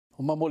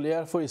Uma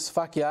mulher foi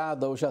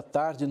esfaqueada hoje à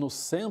tarde no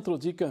centro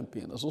de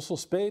Campinas. O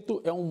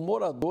suspeito é um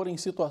morador em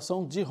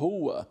situação de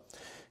rua.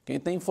 Quem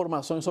tem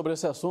informações sobre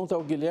esse assunto é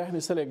o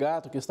Guilherme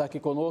Selegato, que está aqui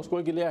conosco.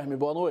 Oi, Guilherme,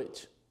 boa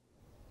noite.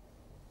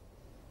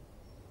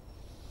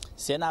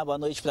 Sena, boa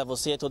noite para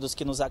você e a todos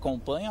que nos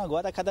acompanham.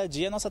 Agora, a cada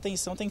dia, nossa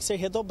atenção tem que ser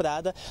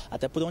redobrada,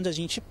 até por onde a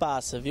gente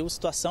passa, viu?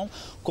 Situação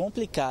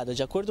complicada.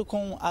 De acordo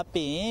com a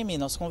PM,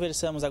 nós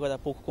conversamos agora há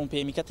pouco com o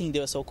PM que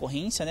atendeu essa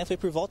ocorrência, né? Foi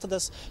por volta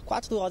das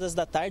 4 horas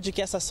da tarde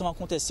que essa ação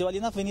aconteceu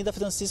ali na Avenida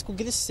Francisco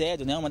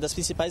Glicério, né? Uma das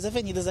principais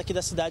avenidas aqui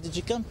da cidade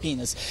de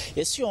Campinas.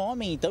 Esse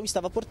homem, então,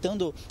 estava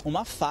portando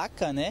uma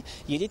faca, né?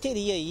 E ele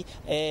teria aí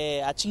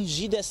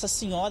atingido essa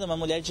senhora, uma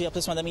mulher de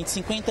aproximadamente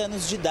 50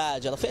 anos de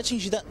idade. Ela foi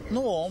atingida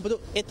no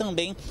ombro e também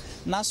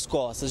nas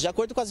costas. De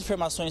acordo com as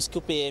informações que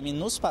o PM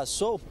nos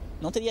passou,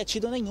 não teria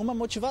tido nenhuma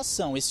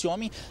motivação. Esse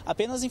homem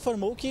apenas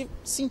informou que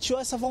sentiu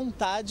essa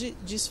vontade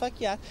de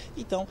esfaquear.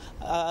 Então,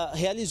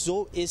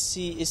 realizou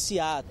esse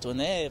ato,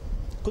 né?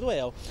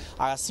 Cruel.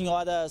 A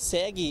senhora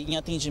segue em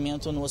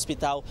atendimento no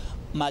hospital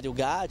Mário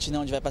Gatti, né,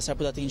 onde vai passar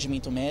por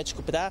atendimento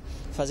médico para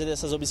fazer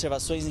essas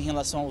observações em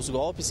relação aos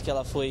golpes que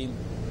ela foi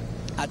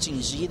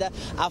atingida.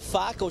 A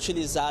faca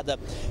utilizada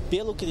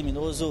pelo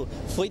criminoso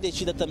foi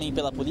detida também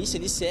pela polícia.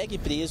 Ele segue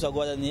preso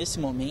agora nesse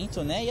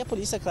momento, né? E a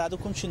polícia, claro,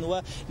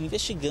 continua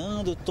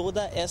investigando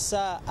toda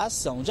essa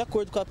ação. De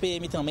acordo com a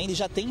PM também, ele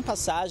já tem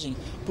passagem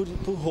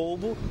por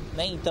roubo,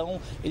 né? Então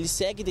ele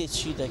segue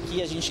detido aqui.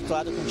 A gente,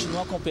 claro,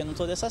 continua acompanhando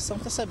toda essa ação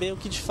para saber o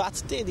que de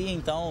fato teria,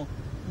 então,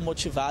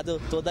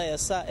 motivado toda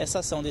essa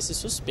ação desse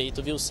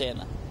suspeito, viu,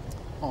 Sena?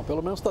 Bom,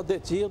 pelo menos está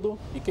detido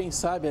e quem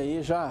sabe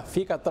aí já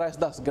fica atrás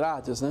das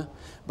grades, né?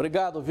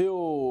 Obrigado,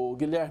 viu,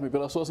 Guilherme,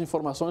 pelas suas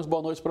informações.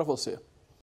 Boa noite para você.